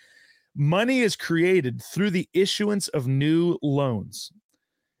running. Money is created through the issuance of new loans.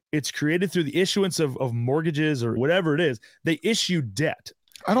 It's created through the issuance of mortgages or whatever it is. They issue debt.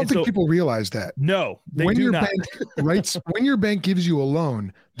 I don't think people realize that. No, they do not. When your bank gives you a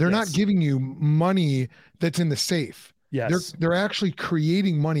loan, they're not giving you money that's in the safe. Yes. They're actually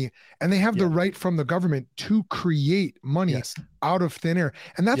creating money, and they have the right from the government to create money out of thin air.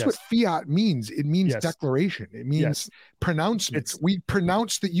 And that's what fiat means. It means declaration. It means pronouncement. We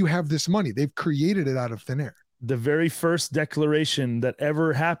pronounce that you have this money. They've created it out of thin air. The very first declaration that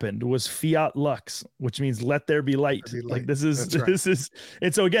ever happened was fiat lux, which means let there be light. Like this is,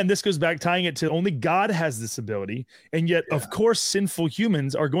 and so again, this goes back, tying it to only God has this ability. And yet, of course, sinful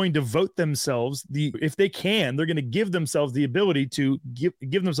humans are going to vote themselves if they can, they're going to give themselves the ability to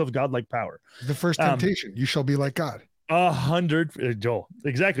give themselves godlike power. The first temptation, you shall be like God. 100, Joel.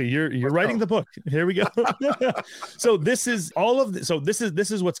 Exactly. You're writing the book. Here we go. So this is all of this. So this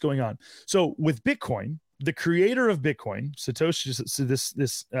is what's going on. So with Bitcoin, the creator of Bitcoin, Satoshi, so this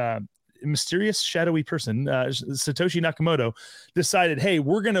mysterious shadowy person, Satoshi Nakamoto, decided, hey,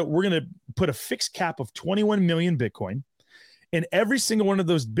 we're gonna put a fixed cap of 21 million Bitcoin, and every single one of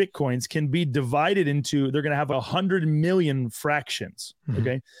those Bitcoins can be divided into. They're gonna have 100 million fractions.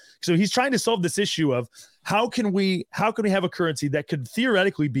 Okay, so he's trying to solve this issue of how can we have a currency that could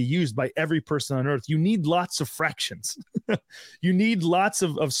theoretically be used by every person on Earth? You need lots of fractions. You need lots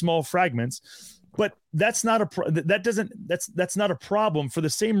of small fragments. But that's not that's not a problem, for the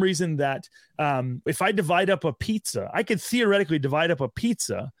same reason that if I divide up a pizza, I could theoretically divide up a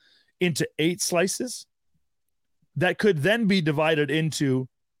pizza into 8 slices that could then be divided into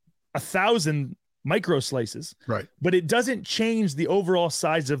 1,000 micro slices. Right. But it doesn't change the overall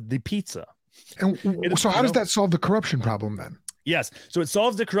size of the pizza. And so how does that solve the corruption problem then? Yes. So it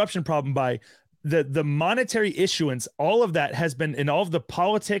solves the corruption problem by the monetary issuance. All of that has been, and all of the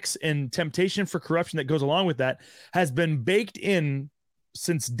politics and temptation for corruption that goes along with that has been baked in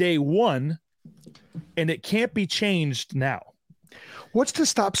since day one, and it can't be changed now. What's to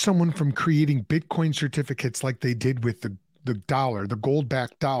stop someone from creating Bitcoin certificates like they did with the dollar, the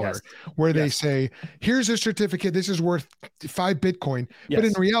gold-backed dollar, where they say, here's a certificate, this is worth 5 Bitcoin. But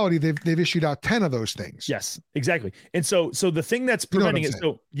in reality, they've issued out 10 of those things. Yes, exactly. And so the thing that's preventing it,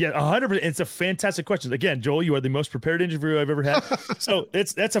 100%, it's a fantastic question. Again, Joel, you are the most prepared interviewer I've ever had. So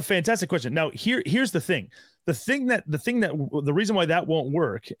that's a fantastic question. Now, here's the thing. The reason why that won't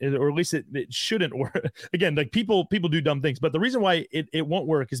work, or at least it shouldn't work. Again, like people do dumb things, but the reason why it won't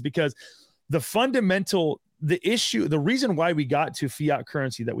work is because the reason why we got to fiat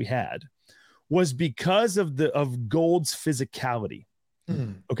currency that we had was because of gold's physicality.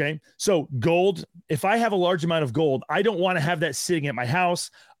 Okay. So gold, if I have a large amount of gold, I don't want to have that sitting at my house.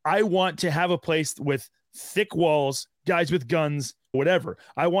 I want to have a place with thick walls, guys with guns, whatever.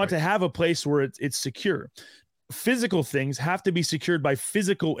 I want to have a place where it's secure. Physical things have to be secured by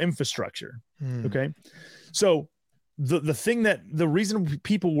physical infrastructure. Okay. So the reason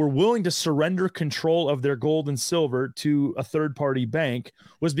people were willing to surrender control of their gold and silver to a third-party bank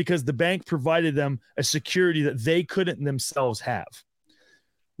was because the bank provided them a security that they couldn't themselves have.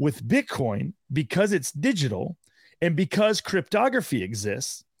 With Bitcoin, because it's digital and because cryptography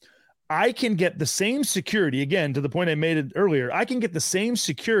exists, I can get the same security, again, to the point I made it earlier, I can get the same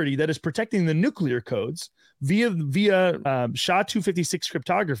security that is protecting the nuclear codes via SHA-256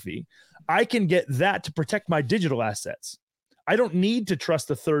 cryptography. I can get that to protect my digital assets. I don't need to trust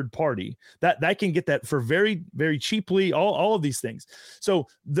a third party that can get that for very, very cheaply, all of these things. So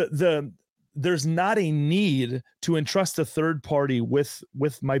the there's not a need to entrust a third party with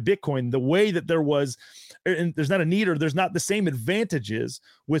my Bitcoin the way that there was, and there's not a need, or there's not the same advantages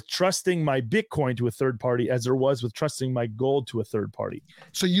with trusting my Bitcoin to a third party as there was with trusting my gold to a third party.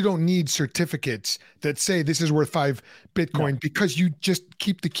 So you don't need certificates that say this is worth 5 Bitcoin because you just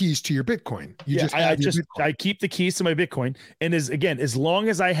keep the keys to your Bitcoin. I keep the keys to my Bitcoin. And as long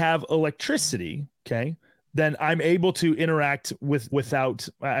as I have electricity, okay, then I'm able to interact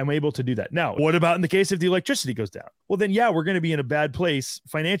I'm able to do that. Now, what about in the case if the electricity goes down? Well, then, we're going to be in a bad place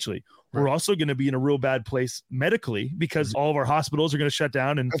financially. Right. We're also going to be in a real bad place medically because all of our hospitals are going to shut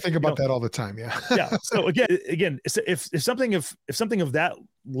down. And I think about that all the time. Yeah. Yeah. So again, if something of that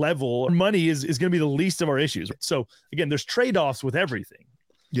level, money is going to be the least of our issues. So again, there's trade-offs with everything.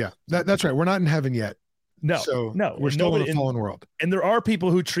 Yeah, that's right. We're not in heaven yet. No, we're still in a fallen world. And there are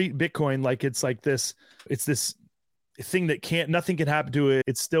people who treat Bitcoin like it's this thing that nothing can happen to it.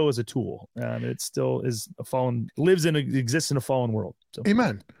 It still is a tool. It still is exists in a fallen world. So.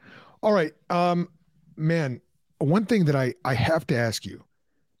 Amen. All right. Man, one thing that I have to ask you,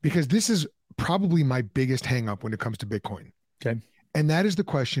 because this is probably my biggest hang up when it comes to Bitcoin. Okay. And that is the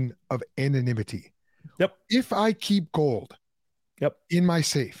question of anonymity. Yep. If I keep gold in my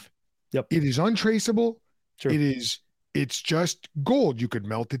safe, it is untraceable. Sure. It's just gold. You could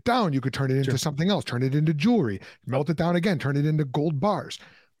melt it down. You could turn it into something else, turn it into jewelry, melt it down again, turn it into gold bars.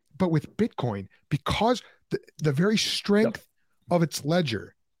 But with Bitcoin, because the very strength of its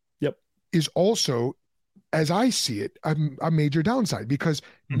ledger is also, as I see it, a major downside, because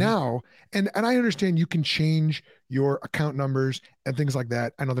now, and I understand you can change your account numbers and things like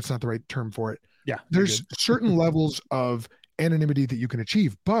that. I know that's not the right term for it. Yeah. There's certain levels of anonymity that you can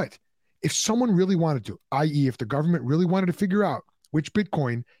achieve, but if someone really wanted to, i.e. if the government really wanted to figure out which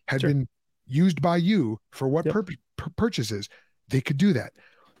Bitcoin had been used by you for what purchases, they could do that.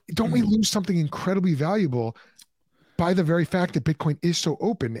 Don't we lose something incredibly valuable by the very fact that Bitcoin is so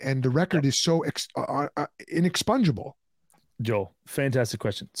open and the record is so inexpungible? Joel, fantastic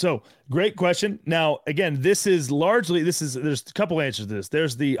question. So great question. Now, again, there's a couple answers to this.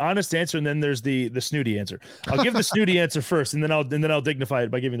 There's the honest answer, and then there's the snooty answer. I'll give the snooty answer first, and then I'll dignify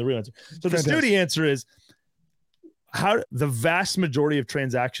it by giving the real answer. So the snooty answer is how the vast majority of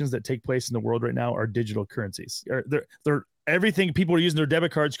transactions that take place in the world right now are digital currencies. They're everything. People are using their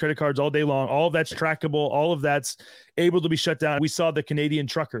debit cards, credit cards all day long. All of that's trackable. All of that's able to be shut down. We saw the Canadian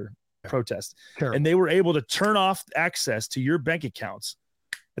trucker protest, and they were able to turn off access to your bank accounts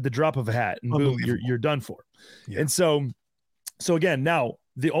at the drop of a hat, and boom, you're done for. And so again, now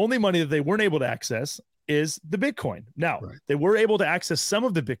the only money that they weren't able to access is the Bitcoin. Now they were able to access some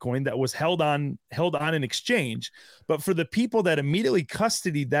of the Bitcoin that was held on in exchange, but for the people that immediately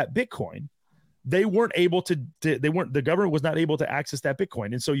custodied that Bitcoin, they weren't able to. The government was not able to access that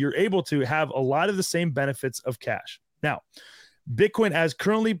Bitcoin, and so you're able to have a lot of the same benefits of cash. Now, Bitcoin, as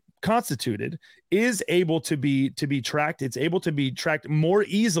currently constituted, is able to be tracked. It's able to be tracked more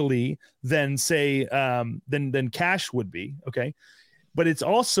easily than say than cash would be. Okay, but it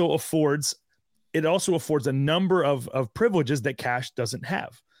also affords a number of privileges that cash doesn't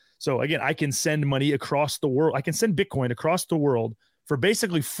have. So again, I can send money across the world. I can send Bitcoin across the world for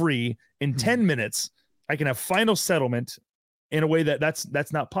basically free in 10 minutes. I can have final settlement in a way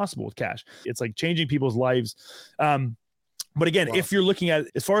that's not possible with cash. It's like changing people's lives. But again, if you're looking at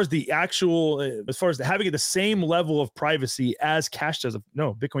as far as having the same level of privacy as cash does,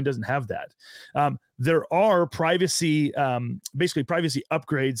 no, Bitcoin doesn't have that. There are privacy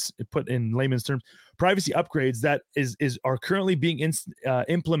upgrades, put in layman's terms, privacy upgrades that are currently being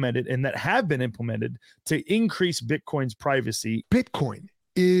implemented and that have been implemented to increase Bitcoin's privacy. Bitcoin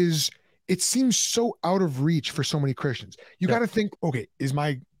it seems so out of reach for so many Christians. You got to think, okay, is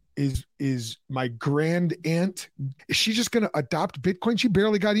my grand aunt, is she just going to adopt Bitcoin? She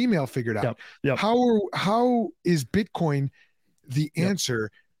barely got email figured out. How is Bitcoin the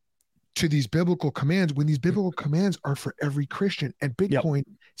answer to these biblical commands when these biblical commands are for every Christian, and Bitcoin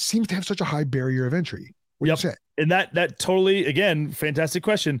seems to have such a high barrier of entry? What do you say? And that totally, again, fantastic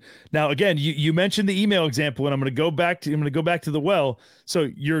question. Now, again, you mentioned the email example, and I'm going to go back to the well. So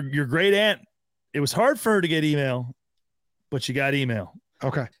your great aunt, it was hard for her to get email, but she got email.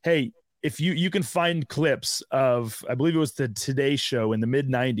 Okay. Hey, if you can find clips of, I believe it was the Today Show in the mid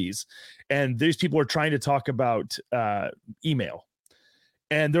 90s, and these people are trying to talk about email,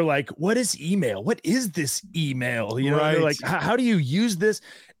 and they're like, "What is email? What is this email?" You know, they're like, "How do you use this?"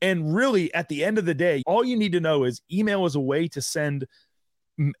 And really, at the end of the day, all you need to know is email is a way to send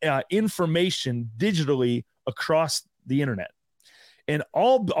information digitally across the internet. And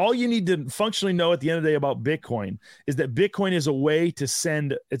all you need to functionally know at the end of the day about Bitcoin is that Bitcoin is a way to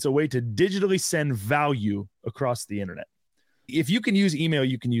digitally send value across the internet. If you can use email,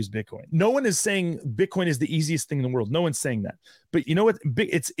 you can use Bitcoin. No one is saying Bitcoin is the easiest thing in the world. No one's saying that. But you know what?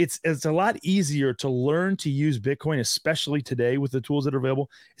 It's a lot easier to learn to use Bitcoin, especially today with the tools that are available.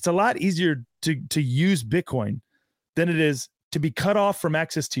 It's a lot easier to use Bitcoin than it is to be cut off from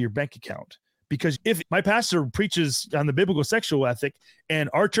access to your bank account. Because if my pastor preaches on the biblical sexual ethic and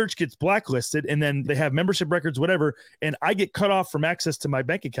our church gets blacklisted and then they have membership records, whatever, and I get cut off from access to my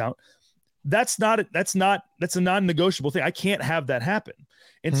bank account, that's a non-negotiable thing. I can't have that happen.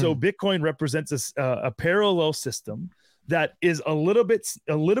 And so Bitcoin represents a parallel system that is a little bit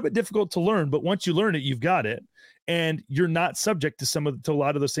difficult to learn, but once you learn it, you've got it. And you're not subject to a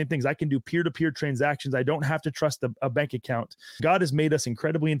lot of those same things. I can do peer-to-peer transactions. I don't have to trust a bank account. God has made us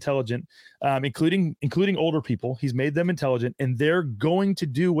incredibly intelligent, including older people. He's made them intelligent, and they're going to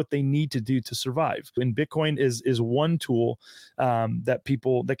do what they need to do to survive. And Bitcoin is one tool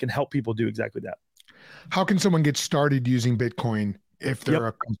that can help people do exactly that. How can someone get started using Bitcoin if they're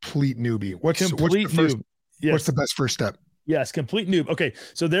a complete newbie? What's the best first step? Yes, complete noob. Okay,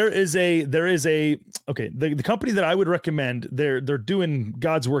 so the company that I would recommend, they're doing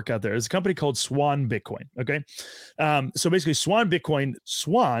God's work out there. There's a company called Swan Bitcoin. Okay, so basically Swan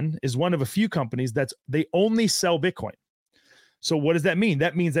is one of a few companies they only sell Bitcoin. So what does that mean?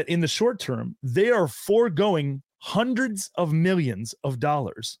 That means that in the short term, they are foregoing hundreds of millions of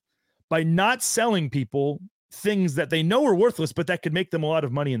dollars by not selling people things that they know are worthless, but that could make them a lot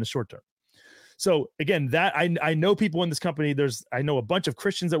of money in the short term. So again, that I know people in this company. I know a bunch of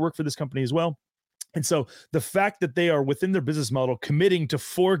Christians that work for this company as well. And so the fact that they are within their business model committing to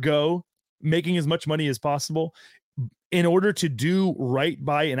forego making as much money as possible in order to do right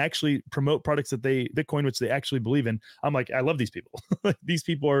by and actually promote products that Bitcoin, which they actually believe in. I'm like, I love these people. These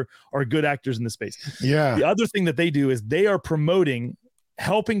people are good actors in the space. Yeah. The other thing that they do is they are promoting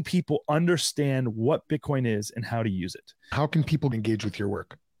helping people understand what Bitcoin is and how to use it. How can people engage with your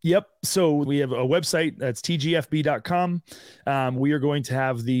work? Yep. So we have a website that's tgfb.com. We are going to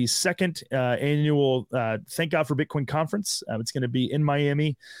have the second annual Thank God for Bitcoin conference. It's going to be in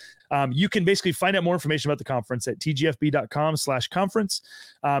Miami. You can basically find out more information about the conference at tgfb.com/conference.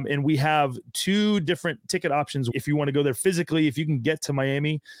 And we have two different ticket options. If you want to go there physically, if you can get to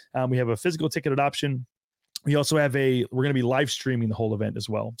Miami, we have a physical ticket option. We also have we're going to be live streaming the whole event as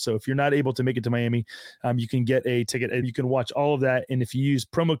well. So if you're not able to make it to Miami, you can get a ticket and you can watch all of that. And if you use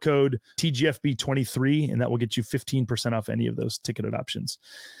promo code TGFB23, and that will get you 15% off any of those ticketed options.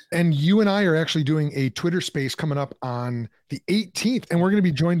 And you and I are actually doing a Twitter space coming up on the 18th. And we're going to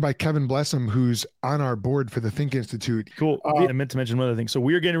be joined by Kevin Blessum, who's on our board for the Think Institute. Cool. I meant to mention one other thing. So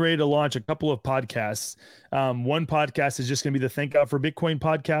we are getting ready to launch a couple of podcasts. One podcast is just going to be the Thank God for Bitcoin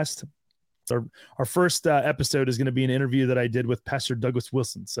podcast. Our first episode is going to be an interview that I did with Pastor Douglas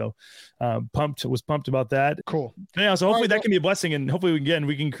Wilson. So was pumped about that. Cool. Yeah. So hopefully that can be a blessing, and hopefully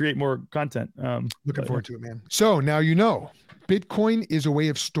we can create more content. Looking forward to it, man. So now you know, Bitcoin is a way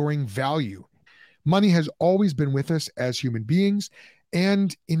of storing value. Money has always been with us as human beings.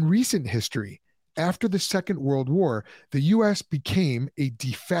 And in recent history, after the Second World War, the U.S. became a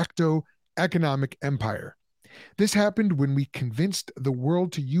de facto economic empire. This happened when we convinced the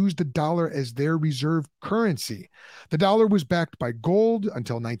world to use the dollar as their reserve currency. The dollar was backed by gold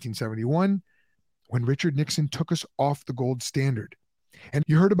until 1971, when Richard Nixon took us off the gold standard. And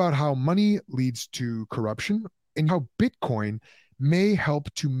you heard about how money leads to corruption and how Bitcoin may help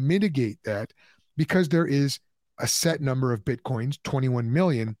to mitigate that because there is a set number of Bitcoins, 21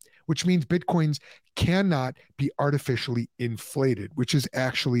 million, which means Bitcoins cannot be artificially inflated, which is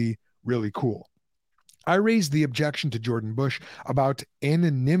actually really cool. I raised the objection to Jordan Bush about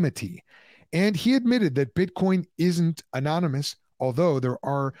anonymity, and he admitted that Bitcoin isn't anonymous, although there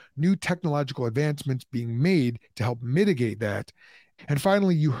are new technological advancements being made to help mitigate that. And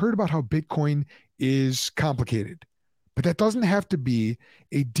finally, you heard about how Bitcoin is complicated, but that doesn't have to be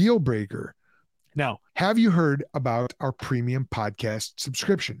a deal breaker. Now, have you heard about our premium podcast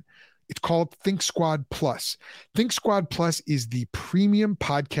subscription? It's called Think Squad Plus. Think Squad Plus is the premium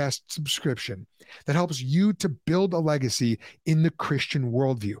podcast subscription that helps you to build a legacy in the Christian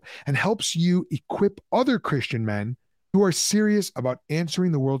worldview and helps you equip other Christian men who are serious about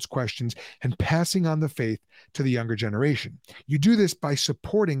answering the world's questions and passing on the faith to the younger generation. You do this by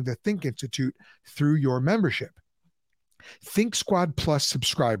supporting the Think Institute through your membership. Think Squad Plus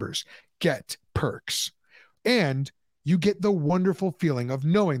subscribers get perks, and you get the wonderful feeling of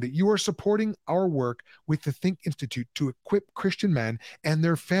knowing that you are supporting our work with the Think Institute to equip Christian men and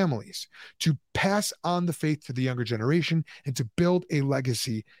their families to pass on the faith to the younger generation and to build a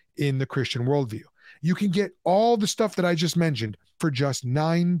legacy in the Christian worldview. You can get all the stuff that I just mentioned for just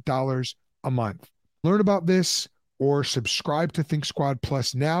 $9 a month. Learn about this or subscribe to Think Squad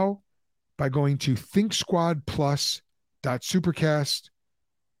Plus now by going to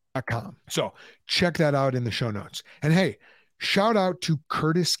thinksquadplus.supercast.com. So check that out in the show notes. And hey, shout out to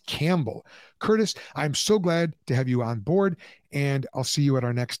Curtis Campbell. Curtis, I'm so glad to have you on board, and I'll see you at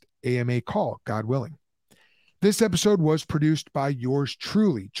our next AMA call, God willing. This episode was produced by yours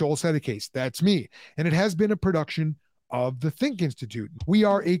truly, Joel Sedekase. That's me. And it has been a production of the Think Institute. We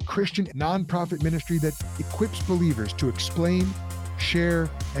are a Christian nonprofit ministry that equips believers to explain,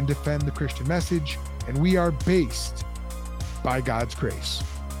 share, and defend the Christian message. And we are based by God's grace.